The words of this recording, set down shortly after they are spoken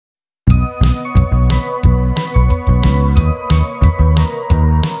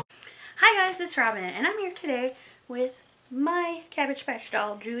is Robin, and I'm here today with my Cabbage Patch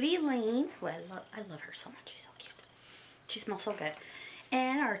doll, Judy Lane. Who I love her so much. She's so cute. She smells so good.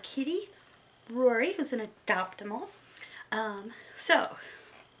 And our kitty, Rory, who's an Adoptimal. So,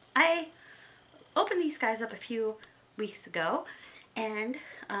 I opened these guys up a few weeks ago, and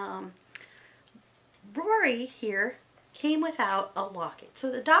Rory here came without a locket.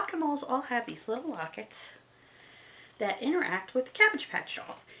 So the Adoptimals all have these little lockets that interact with the Cabbage Patch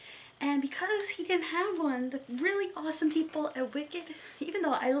dolls. And because he didn't have one, the really awesome people at Wicked, even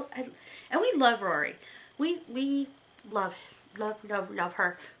though and we love Rory. We love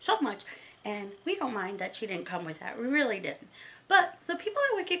her so much. And we don't mind that she didn't come with that. We really didn't. But the people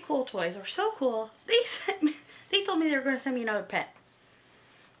at Wicked Cool Toys are so cool. They told me they were going to send me another pet.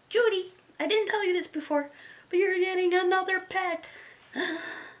 Judy, I didn't tell you this before, but you're getting another pet.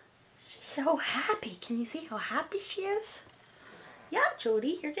 She's so happy. Can you see how happy she is? Yeah,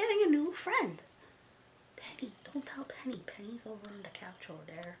 Judy, you're getting a new friend. Penny, don't tell Penny. Penny's over on the couch over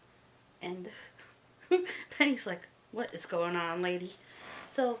there. And Penny's like, what is going on, lady?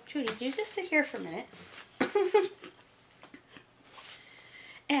 So, Judy, you just sit here for a minute.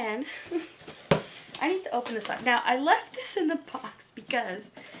 And I need to open this up. Now, I left this in the box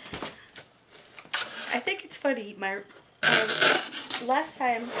because I think it's funny. Last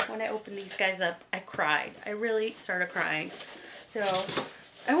time when I opened these guys up, I cried. I really started crying. So,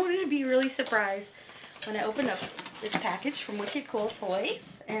 I wanted to be really surprised when I opened up this package from Wicked Cool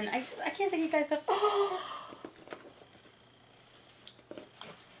Toys. And I can't thank you guys enough. Oh!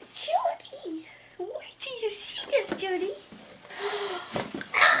 Judy! Wait till you see this, Judy. Oh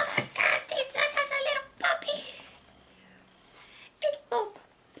my God, this son has a little puppy.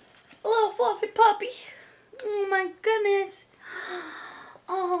 A little fluffy puppy. Oh my goodness.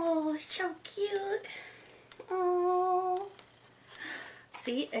 Oh, so cute. Oh.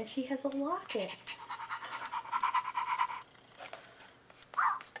 See, and she has a locket.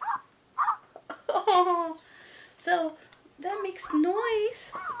 Oh, so that makes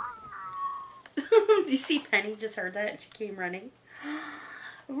noise. Do you see Penny just heard that and she came running?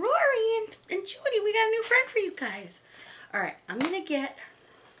 Rory and Judy, we got a new friend for you guys. Alright, I'm going to get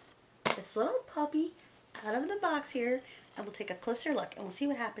this little puppy out of the box here and we'll take a closer look and we'll see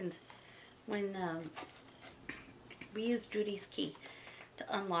what happens when we use Judy's key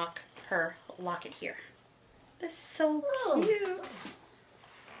to unlock her locket here. That's so cute.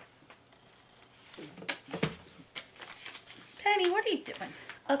 Penny, what are you doing?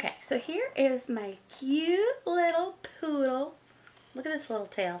 Okay, so here is my cute little poodle. Look at this little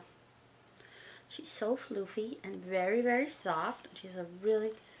tail. She's so floofy and very, very soft. She has a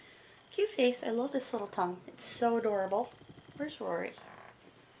really cute face. I love this little tongue. It's so adorable. Where's Rory?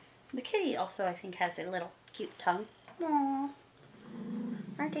 The kitty also, I think, has a little cute tongue. Aww.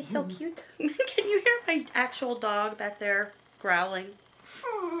 Aren't they so cute? Can you hear my actual dog back there growling?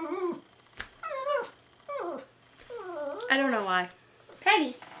 I don't know why.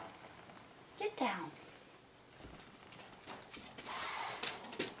 Penny, get down.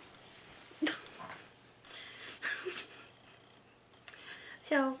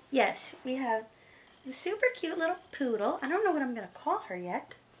 So, yes, we have the super cute little poodle. I don't know what I'm going to call her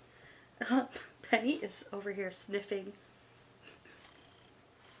yet. Penny is over here sniffing.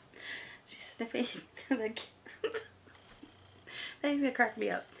 She's sniffing. Penny's going to crack me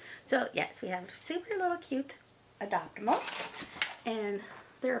up. So, yes, we have a super little cute Adoptimal. And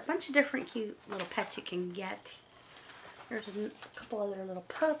there are a bunch of different cute little pets you can get. There's a couple other little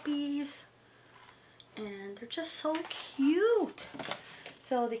puppies. And they're just so cute.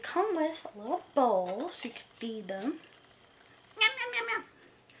 So they come with a little bowl so you can feed them. Yum, yum, yum, yum.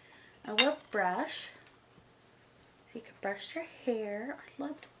 A little brush so you can brush your hair. I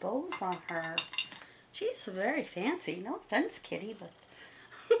love the bows on her. She's very fancy. No offense, kitty, but...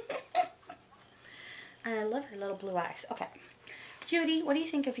 And I love her little blue eyes. Okay. Judy, what do you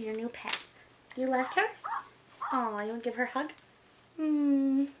think of your new pet? You like her? Oh, you want to give her a hug?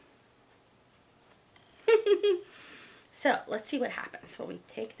 So, let's see what happens when we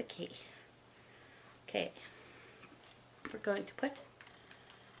take the key. Okay. We're going to put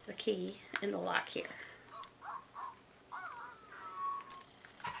the key in the lock here.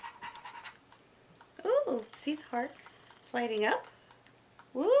 Ooh, see the heart? It's lighting up.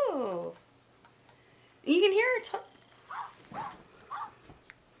 Ooh. You can hear it.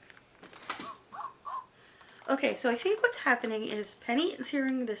 Okay, so I think what's happening is Penny is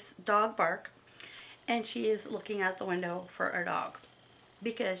hearing this dog bark and she is looking out the window for a dog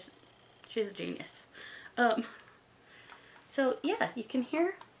because she's a genius. So yeah, you can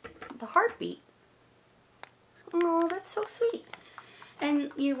hear the heartbeat. Oh, that's so sweet.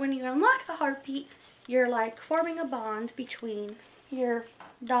 And when you unlock the heartbeat, you're like forming a bond between your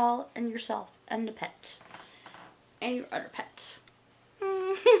doll and yourself and the pets and your other pets.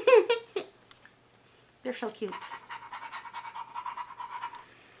 They're so cute.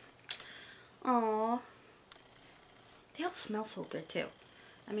 Aww. They all smell so good too.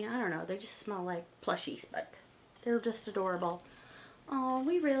 I mean, I don't know. They just smell like plushies, but they're just adorable. Oh,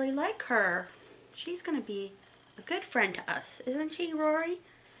 we really like her. She's going to be a good friend to us. Isn't she, Rory?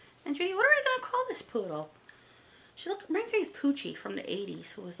 And Judy, what are we going to call this poodle? She reminds me of Poochie from the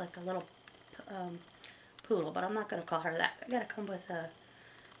 80s, who was like a little poodle, but I'm not going to call her that. I got to come with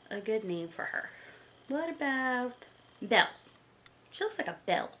a good name for her. What about Belle? She looks like a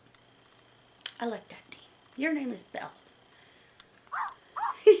bell. I like that name. Your name is Belle.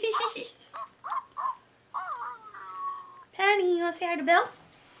 Penny, you want to say hi to Belle?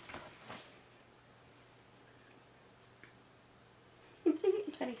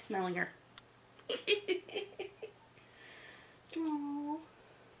 Penny's smelling her. Aww.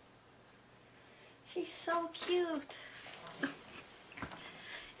 She's so cute.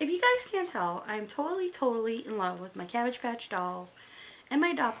 If you guys can't tell, I'm totally in love with my Cabbage Patch dolls and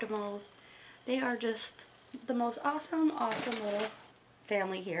my Adoptimals. They are just the most awesome little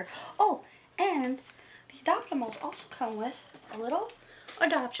family here. Oh, and the Adoptimals also come with a little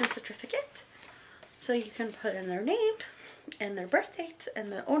adoption certificate. So you can put in their name and their birth dates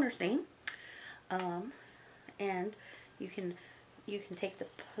and the owner's name. And you can take the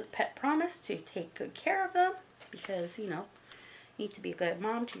pet promise to take good care of them, because, you know, you need to be a good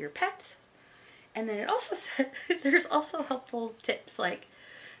mom to your pets. And then it also said there's also helpful tips like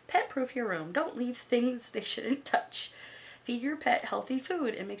pet proof your room. Don't leave things they shouldn't touch. Feed your pet healthy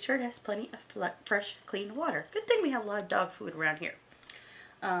food and make sure it has plenty of fresh, clean water. Good thing we have a lot of dog food around here.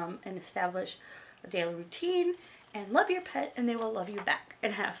 And establish a daily routine and love your pet and they will love you back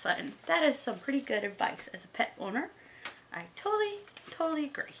and have fun. That is some pretty good advice as a pet owner. I totally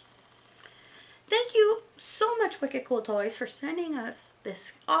agree. Thank you so much, Wicked Cool Toys, for sending us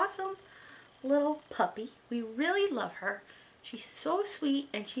this awesome little puppy. We really love her. She's so sweet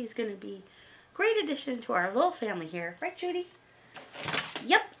and she's going to be a great addition to our little family here. Right, Judy?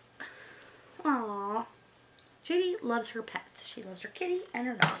 Yep. Aww. Judy loves her pets. She loves her kitty and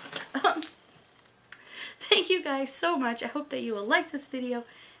her dog. Thank you guys so much. I hope that you will like this video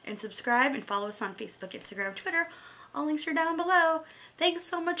and subscribe and follow us on Facebook, Instagram, Twitter. All links are down below. Thanks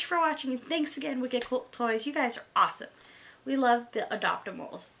so much for watching, and thanks again, Wicked Cool Toys. You guys are awesome. We love the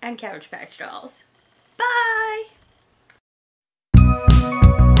Adoptimals and Cabbage Patch Dolls. Bye!